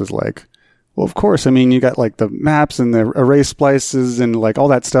science was like, well, of course. I mean, you got like the maps and the array splices and like all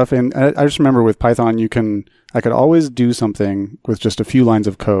that stuff. And I just remember with Python, I could always do something with just a few lines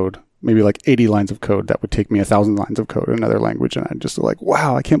of code, maybe like 80 lines of code that would take me 1,000 lines of code in another language. And I'd just like,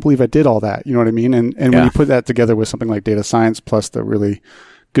 wow, I can't believe I did all that. You know what I mean? And when you put that together with something like data science plus the really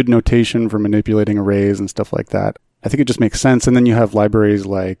good notation for manipulating arrays and stuff like that, I think it just makes sense. And then you have libraries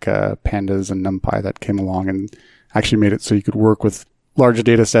like Pandas and NumPy that came along and actually made it so you could work with large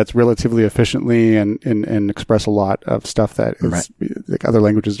data sets relatively efficiently and express a lot of stuff that is like other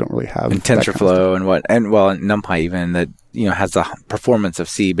languages don't really have. And TensorFlow and NumPy even that, has the performance of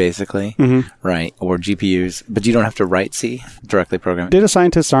C basically, right? Or GPUs, but you don't have to write C, directly program it. Data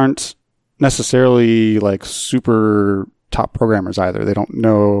scientists aren't necessarily like super top programmers either. They don't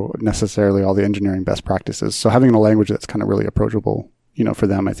know necessarily all the engineering best practices. So having a language that's kind of really approachable, for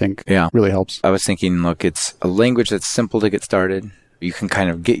them, I think really helps. I was thinking, look, it's a language that's simple to get started. You can kind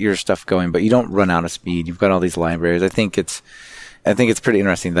of get your stuff going, but you don't run out of speed. You've got all these libraries. I think it's pretty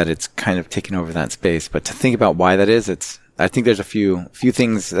interesting that it's kind of taken over that space. But to think about why that is, I think there's a few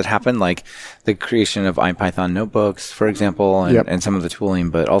things that happen, like the creation of IPython notebooks, for example, and some of the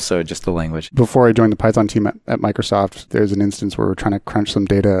tooling, but also just the language. Before I joined the Python team at Microsoft, there's an instance where we're trying to crunch some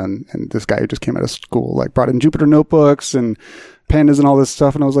data, and this guy who just came out of school brought in Jupyter notebooks and pandas and all this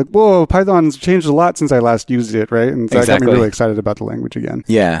stuff, and I was like, whoa, Python's changed a lot since I last used it, right? And so that got me really excited about the language again.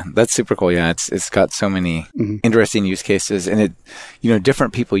 Yeah, that's super cool. Yeah, it's got so many interesting use cases, and it,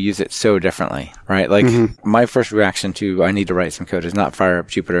 different people use it so differently, right? Like my first reaction to I need to write some code is not fire up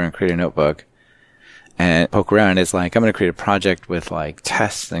Jupyter and create a notebook and poke around. It's like, I'm going to create a project with like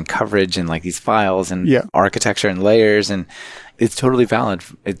tests and coverage and like these files and architecture and layers, and it's totally valid.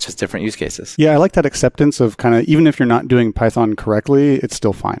 It's just different use cases. Yeah, I like that acceptance of kind of, even if you're not doing Python correctly, it's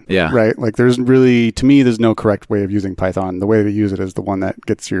still fine. Yeah. Right? Like there's no correct way of using Python. The way to use it is the one that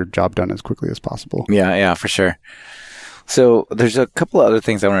gets your job done as quickly as possible. Yeah, for sure. So there's a couple of other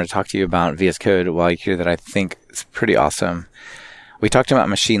things I wanted to talk to you about VS Code while you're here that I think is pretty awesome. We talked about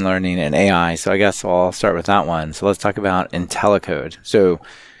machine learning and AI, so I guess I'll start with that one. So let's talk about IntelliCode. So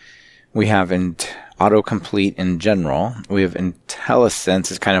we have autocomplete in general. We have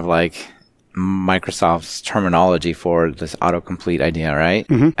IntelliSense is kind of like Microsoft's terminology for this autocomplete idea, right?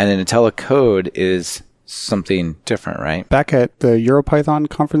 And then IntelliCode is something different, right? Back at the EuroPython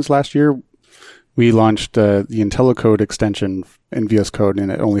conference last year, we launched the IntelliCode extension in VS Code,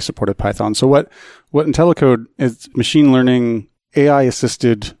 and it only supported Python. So what IntelliCode is machine learning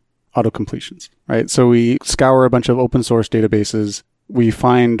AI-assisted autocompletions, right? So we scour a bunch of open source databases. We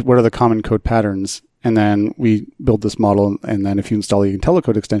find what are the common code patterns, and then we build this model. And then if you install the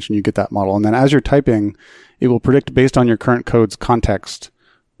IntelliCode extension, you get that model. And then as you're typing, it will predict based on your current code's context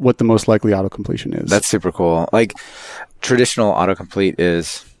what the most likely autocompletion is. That's super cool. Like traditional autocomplete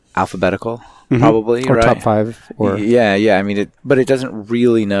is alphabetical. Probably, or right? top 5, or yeah. I mean, but it doesn't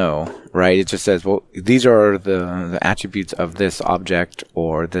really know, right? It just says, well, these are the attributes of this object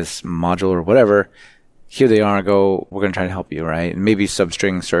or this module or whatever. here they are, we're going to try to help you, right? And maybe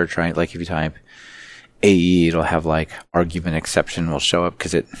substring search, right? Like if you type AE, it'll have like argument exception will show up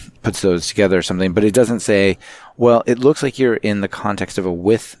because it puts those together or something, but it doesn't say, well, it looks like you're in the context of a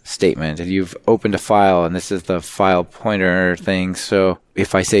with statement and you've opened a file and this is the file pointer thing. So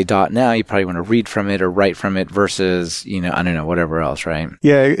if I say .now, you probably want to read from it or write from it versus, I don't know, whatever else, right?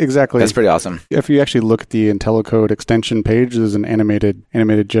 Yeah, exactly. That's pretty awesome. If you actually look at the IntelliCode extension page, there's an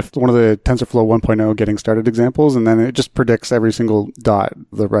animated GIF, one of the TensorFlow 1.0 getting started examples, and then it just predicts every single dot,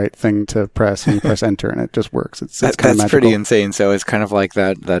 the right thing to press, and you press enter, and it just works. It's kind of magical. That's pretty insane. So it's kind of like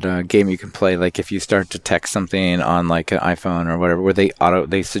that game you can play, like if you start to text something on like an iPhone or whatever, where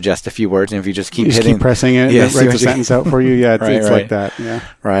they suggest a few words, and if you just keep pressing it, it writes a sentence out for you. Yeah, it's right. like that. Yeah.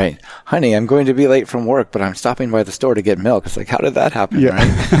 Right. Honey, I'm going to be late from work, but I'm stopping by the store to get milk. It's like, how did that happen? Yeah.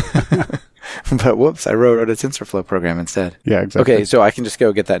 Right? But whoops, I wrote a TensorFlow program instead. Yeah, exactly. Okay, so I can just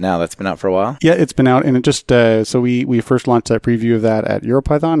go get that now. That's been out for a while? Yeah, it's been out, and it just, so we first launched that preview of that at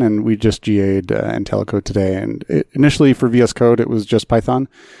EuroPython, and we just GA'd IntelliCode today. And initially for VS Code, it was just Python.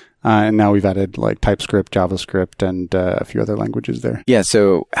 And now we've added like TypeScript, JavaScript, and a few other languages there. Yeah,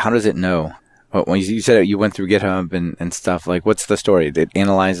 so how does it know? When you said you went through GitHub and stuff, like what's the story? It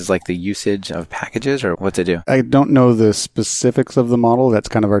analyzes like the usage of packages, or what's it do? I don't know the specifics of the model. That's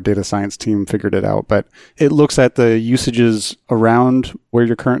kind of our data science team figured it out, but it looks at the usages around where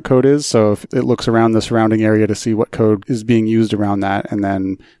your current code is. So if it looks around the surrounding area to see what code is being used around that, and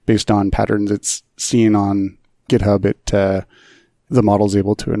then based on patterns it's seen on GitHub, the model's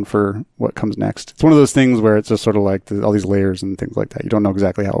able to infer what comes next. It's one of those things where it's just sort of like all these layers and things like that. You don't know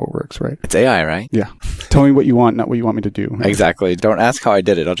exactly how it works, right? It's AI, right? Yeah. Tell me what you want, not what you want me to do. Right? Exactly. Don't ask how I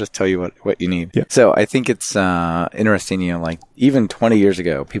did it. I'll just tell you what you need. Yeah. So I think it's interesting, like even 20 years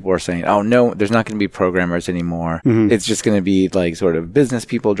ago, people were saying, oh no, there's not going to be programmers anymore. Mm-hmm. It's just going to be like sort of business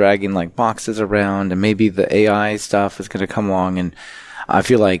people dragging like boxes around, and maybe the AI stuff is going to come along. And I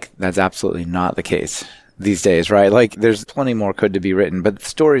feel like that's absolutely not the case these days, right? Like there's plenty more code to be written, but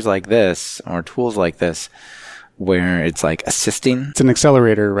stories like this or tools like this where it's like assisting. It's an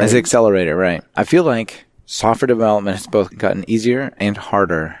accelerator, right? It's an accelerator, right? I feel like software development has both gotten easier and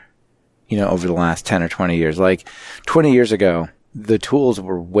harder, over the last 10 or 20 years. Like 20 years ago, the tools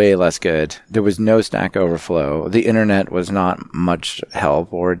were way less good. There was no Stack Overflow. The internet was not much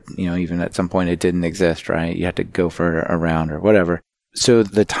help, or, even at some point it didn't exist, right? You had to go for a round or whatever. So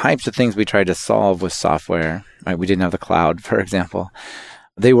the types of things we tried to solve with software, right? We didn't have the cloud, for example.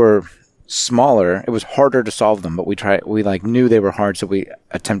 They were smaller. It was harder to solve them, but we knew they were hard, so we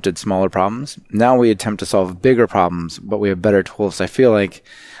attempted smaller problems. Now we attempt to solve bigger problems, but we have better tools. I feel like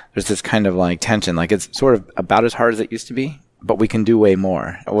there's this kind of like tension, like it's sort of about as hard as it used to be, but we can do way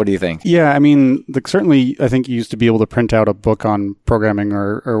more. What do you think? Yeah, I mean, certainly I think you used to be able to print out a book on programming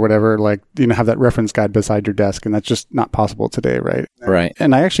or whatever, like, have that reference guide beside your desk, and that's just not possible today, right? Right.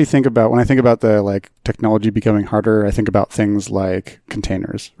 And I actually when I think about the like technology becoming harder, I think about things like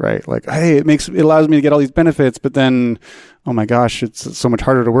containers, right? Like, hey, it allows me to get all these benefits, but then, oh my gosh, it's so much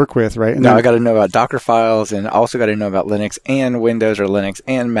harder to work with, right? And now I got to know about Docker files, and also got to know about Linux and Windows or Linux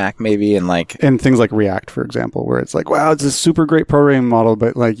and Mac maybe, and things like React, for example, where it's like, wow, it's a super great programming model,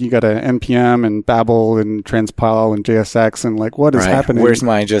 but like you got a NPM and Babel and Transpile and JSX, and like what is happening? Where's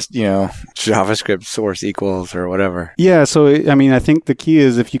my just JavaScript source equals or whatever? Yeah, so I mean, I think the key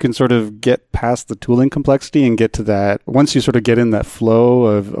is if you can sort of get past the tooling complexity and get to that, once you sort of get in that flow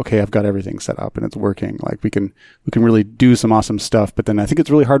of, okay, I've got everything set up and it's working, like we can really do some awesome stuff. But then I think it's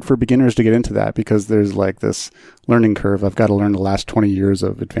really hard for beginners to get into that because there's like this learning curve. I've got to learn the last 20 years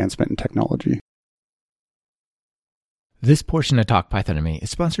of advancement in technology. This portion of Talk Python to Me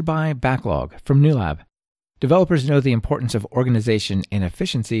is sponsored by Backlog from NewLab. Developers know the importance of organization and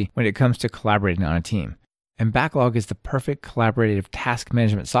efficiency when it comes to collaborating on a team. And Backlog is the perfect collaborative task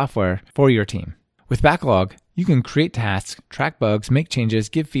management software for your team. With Backlog, you can create tasks, track bugs, make changes,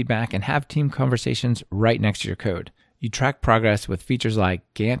 give feedback, and have team conversations right next to your code. You track progress with features like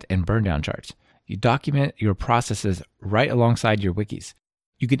Gantt and burn-down charts. You document your processes right alongside your wikis.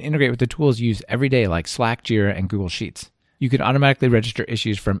 You can integrate with the tools you use every day like Slack, Jira, and Google Sheets. You can automatically register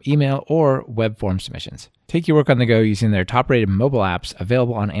issues from email or web form submissions. Take your work on the go using their top-rated mobile apps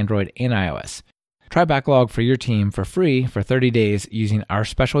available on Android and iOS. Try Backlog for your team for free for 30 days using our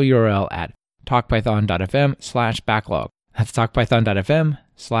special URL at talkpython.fm/backlog. That's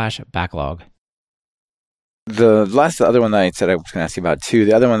talkpython.fm/backlog. The other one that I said I was going to ask you about too,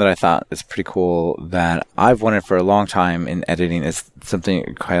 the other one that I thought is pretty cool that I've wanted for a long time in editing is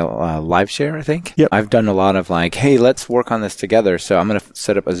something called LiveShare, I think. Yep. I've done a lot of like, hey, let's work on this together. So I'm going to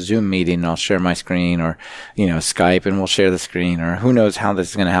set up a Zoom meeting and I'll share my screen, or, Skype and we'll share the screen, or who knows how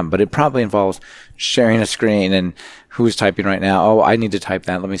this is going to happen. But it probably involves sharing a screen and who's typing right now. Oh, I need to type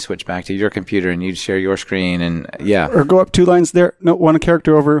that. Let me switch back to your computer and you share your screen. And yeah. Or go up 2 lines there. No, one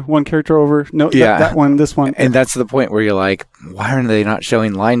character over. No, yeah. that one, this one. And that's the point where you're like, why are they not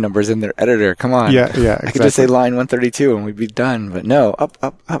showing line numbers in their editor? Come on. Yeah, exactly. I could just say line 132 and we'd be done. But no,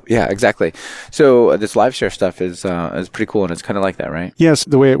 up. Yeah, exactly. So this live share stuff is pretty cool, and it's kind of like that, right? Yes.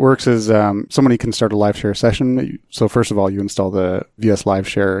 The way it works is somebody can start a live share session. So first of all, you install the VS Live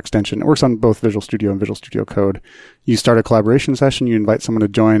Share extension. It works on both Visual Studio and Visual Studio Code. You start a collaboration session, you invite someone to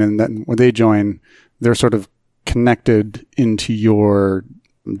join, and then when they join, they're sort of connected into your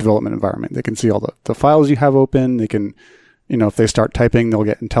development environment. They can see all the files you have open. They can, if they start typing, they'll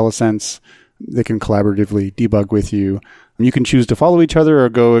get IntelliSense. They can collaboratively debug with you. You can choose to follow each other or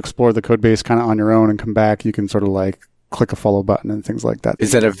go explore the code base kind of on your own and come back. You can sort of like click a follow button and things like that.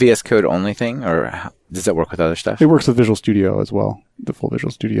 Is that a VS Code only thing, or does that work with other stuff? It works with Visual Studio as well, the full Visual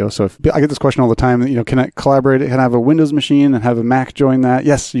Studio. So if I get this question all the time, can I collaborate? Can I have a Windows machine and have a Mac join that?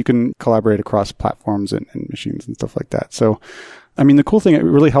 Yes, you can collaborate across platforms and machines and stuff like that. So, I mean, the cool thing, it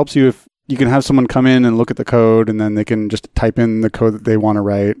really helps you if you can have someone come in and look at the code, and then they can just type in the code that they want to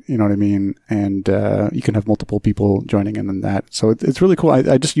write, you know what I mean? And you can have multiple people joining in on that. So it's really cool.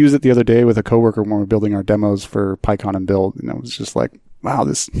 I just used it the other day with a coworker when we were building our demos for PyCon and Build. And it was just like, wow,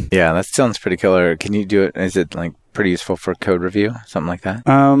 this. Yeah, that sounds pretty killer. Can you do it? Is it like pretty useful for code review? Something like that?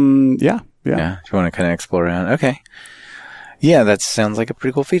 Yeah. If you want to kind of explore around. Okay. Yeah, that sounds like a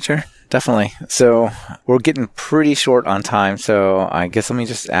pretty cool feature. Definitely. So we're getting pretty short on time. So I guess let me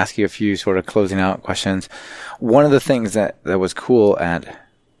just ask you a few sort of closing out questions. One of the things that was cool at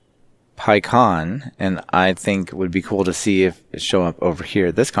PyCon, and I think would be cool to see if it show up over here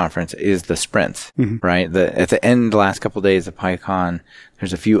at this conference, is the sprints, right? At the end, the last couple of days of PyCon,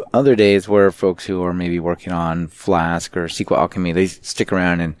 there's a few other days where folks who are maybe working on Flask or SQL Alchemy, they stick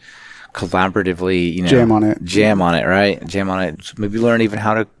around and collaboratively, jam on it, right? Jam on it. So maybe learn even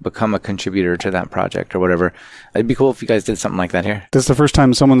how to become a contributor to that project or whatever. It'd be cool if you guys did something like that here. This is the first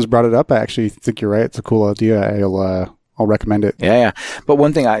time someone's brought it up. I actually think you're right. It's a cool idea. I'll recommend it. Yeah. But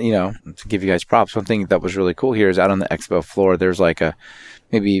one thing to give you guys props, one thing that was really cool here is out on the expo floor, there's like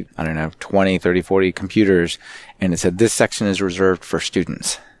maybe, 20, 30, 40 computers, and it said this section is reserved for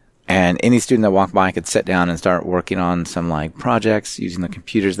students. And any student that walked by could sit down and start working on some like projects using the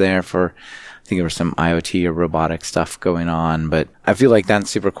computers there for, I think there was some IoT or robotic stuff going on. But I feel like that's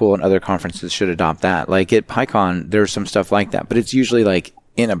super cool, and other conferences should adopt that. Like at PyCon, there's some stuff like that, but it's usually like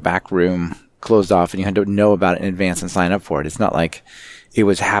in a back room, closed off, and you had to know about it in advance and sign up for it. It's not like it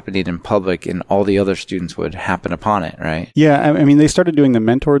was happening in public and all the other students would happen upon it, right? Yeah, I mean, they started doing the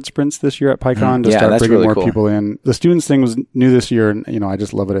mentored sprints this year at PyCon to start bringing more people in. The students thing was new this year, and, I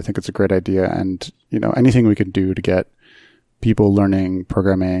just love it. I think it's a great idea. And, anything we can do to get people learning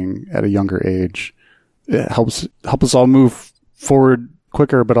programming at a younger age, it helps us all move forward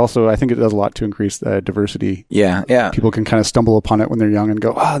quicker, but also I think it does a lot to increase the diversity. Yeah. People can kind of stumble upon it when they're young and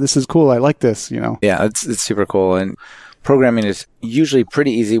go, this is cool. I like this, Yeah, it's super cool. And programming is usually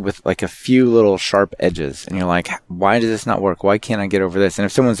pretty easy with like a few little sharp edges. And you're like, why does this not work? Why can't I get over this? And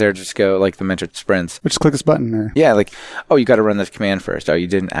if someone's there, just go like the mentored sprints. Just click this button. Or yeah, like, you got to run this command first. You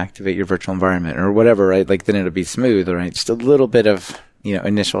didn't activate your virtual environment or whatever, right? Like then it'll be smooth, right? Just a little bit of,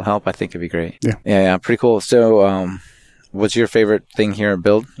 initial help, I think would be great. Yeah, pretty cool. So, what's your favorite thing here at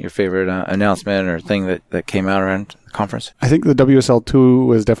Build? Your favorite announcement or thing that came out around the conference? I think the WSL2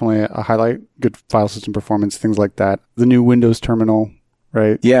 was definitely a highlight. Good file system performance, things like that. The new Windows terminal,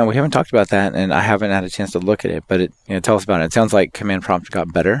 right? Yeah, we haven't talked about that, and I haven't had a chance to look at it, but tell us about it. It sounds like command prompt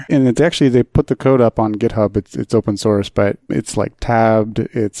got better. And it's actually, they put the code up on GitHub. It's open source, but it's like tabbed.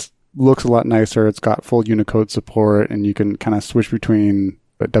 It looks a lot nicer. It's got full Unicode support, and you can kind of switch between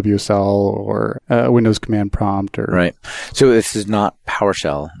WSL or Windows command prompt. Right. So this is not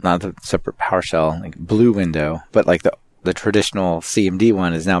PowerShell, not the separate PowerShell, like Blue Window, but like the traditional CMD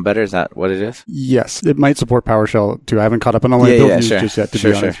one is now better. Is that what it is? Yes. It might support PowerShell too. I haven't caught up on all my build news just yet, to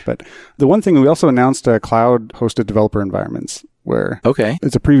be honest. But the one thing, we also announced cloud-hosted developer environments where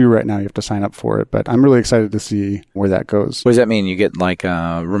it's a preview right now. You have to sign up for it, but I'm really excited to see where that goes. What does that mean? You get like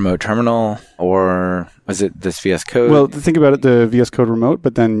a remote terminal, or is it this VS Code? Well, think about it, the VS Code remote,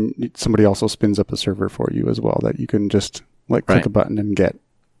 but then somebody also spins up a server for you as well that you can just click a button and get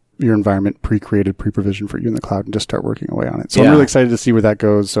your environment pre-created, pre-provisioned for you in the cloud and just start working away on it. So I'm really excited to see where that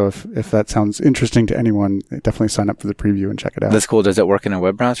goes. So if that sounds interesting to anyone, definitely sign up for the preview and check it out. That's cool. Does it work in a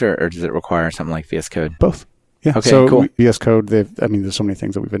web browser, or does it require something like VS Code? Both. Yeah. Okay, so cool. VS Code, there's so many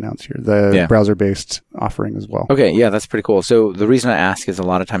things that we've announced here. The browser-based offering as well. Okay, yeah, that's pretty cool. So the reason I ask is a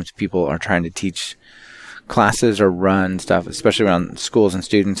lot of times people are trying to teach classes or run stuff, especially around schools and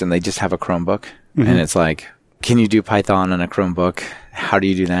students, and they just have a Chromebook, and it's like, can you do Python on a Chromebook? How do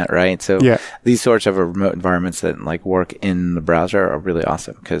you do that, right? So these sorts of remote environments that like work in the browser are really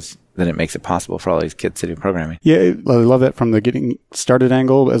awesome because then it makes it possible for all these kids to do programming. Yeah, I love it from the getting started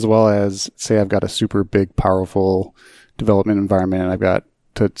angle, as well as say I've got a super big, powerful development environment and I've got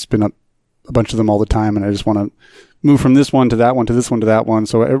to spin up a bunch of them all the time, and I just want to move from this one to that one to this one to that one.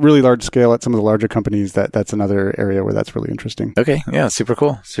 So at really large scale at some of the larger companies, that's another area where that's really interesting. Okay. Yeah. Super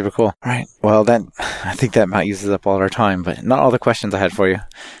cool. Super cool. All right. Well, I think that about uses up all our time, but not all the questions I had for you.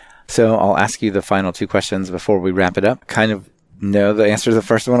 So I'll ask you the final 2 questions before we wrap it up. Kind of know the answer to the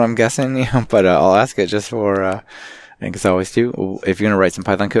first one, I'm guessing, but I'll ask it just for, I think I always do. If you're going to write some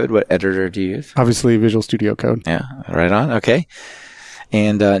Python code, what editor do you use? Obviously Visual Studio Code. Yeah. Right on. Okay.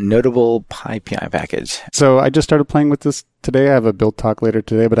 And notable PyPI package. So I just started playing with this today. I have a build talk later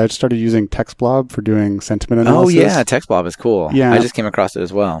today, but I just started using TextBlob for doing sentiment analysis. Oh, yeah. TextBlob is cool. Yeah. I just came across it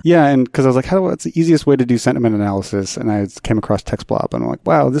as well. Yeah. And because I was like, what's the easiest way to do sentiment analysis? And I came across TextBlob. And I'm like,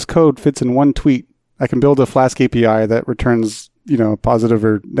 wow, this code fits in one tweet. I can build a Flask API that returns, positive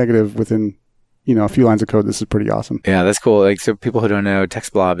or negative within, a few lines of code. This is pretty awesome. Yeah, that's cool. Like, so people who don't know,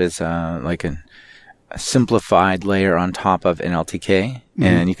 TextBlob is like a simplified layer on top of NLTK,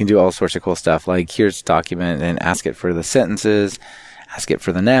 and you can do all sorts of cool stuff. Like, here's document and ask it for the sentences, ask it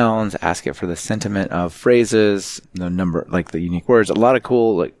for the nouns, ask it for the sentiment of phrases, the number, like the unique words. A lot of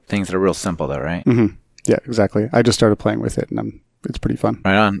cool things that are real simple, though, right? Mm-hmm. Yeah, exactly. I just started playing with it, and it's pretty fun.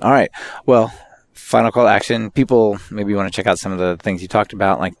 Right on. All right. Well, final call to action. People maybe want to check out some of the things you talked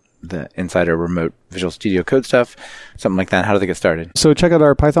about, like the Insider Remote Visual Studio Code stuff, something like that. How do they get started? So check out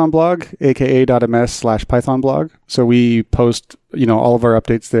our Python blog, aka.ms/Python blog. So we post, all of our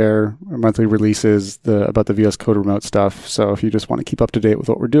updates there, our monthly releases, about the VS Code remote stuff. So if you just want to keep up to date with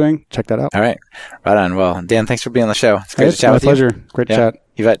what we're doing, check that out. All right. Right on. Well, Dan, thanks for being on the show. It's great to chat with you. My pleasure. Great to chat.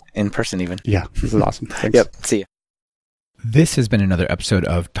 You've had in person even. Yeah, this is awesome. Thanks. Yep. See you. This has been another episode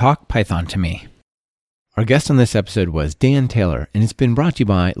of Talk Python to Me. Our guest on this episode was Dan Taylor, and it's been brought to you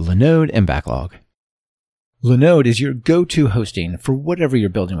by Linode and Backlog. Linode is your go-to hosting for whatever you're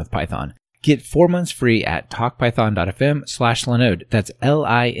building with Python. Get 4 months free at talkpython.fm/Linode. That's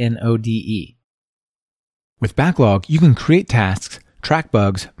Linode. With Backlog, you can create tasks, track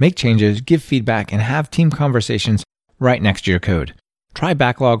bugs, make changes, give feedback, and have team conversations right next to your code. Try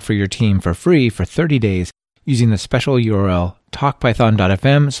Backlog for your team for free for 30 days using the special URL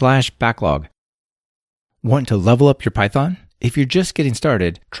talkpython.fm/backlog. Want to level up your Python? If you're just getting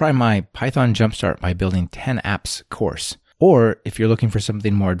started, try my Python Jumpstart by Building 10 Apps course. Or if you're looking for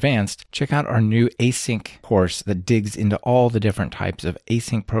something more advanced, check out our new async course that digs into all the different types of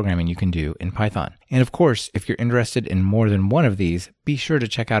async programming you can do in Python. And of course, if you're interested in more than one of these, be sure to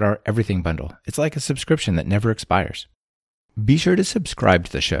check out our Everything Bundle. It's like a subscription that never expires. Be sure to subscribe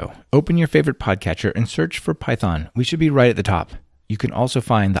to the show. Open your favorite podcatcher and search for Python. We should be right at the top. You can also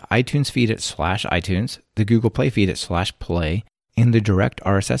find the iTunes feed at /iTunes, the Google Play feed at /Play, and the direct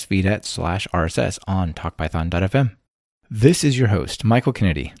RSS feed at /RSS on talkpython.fm. This is your host, Michael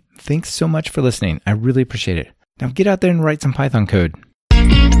Kennedy. Thanks so much for listening. I really appreciate it. Now get out there and write some Python code.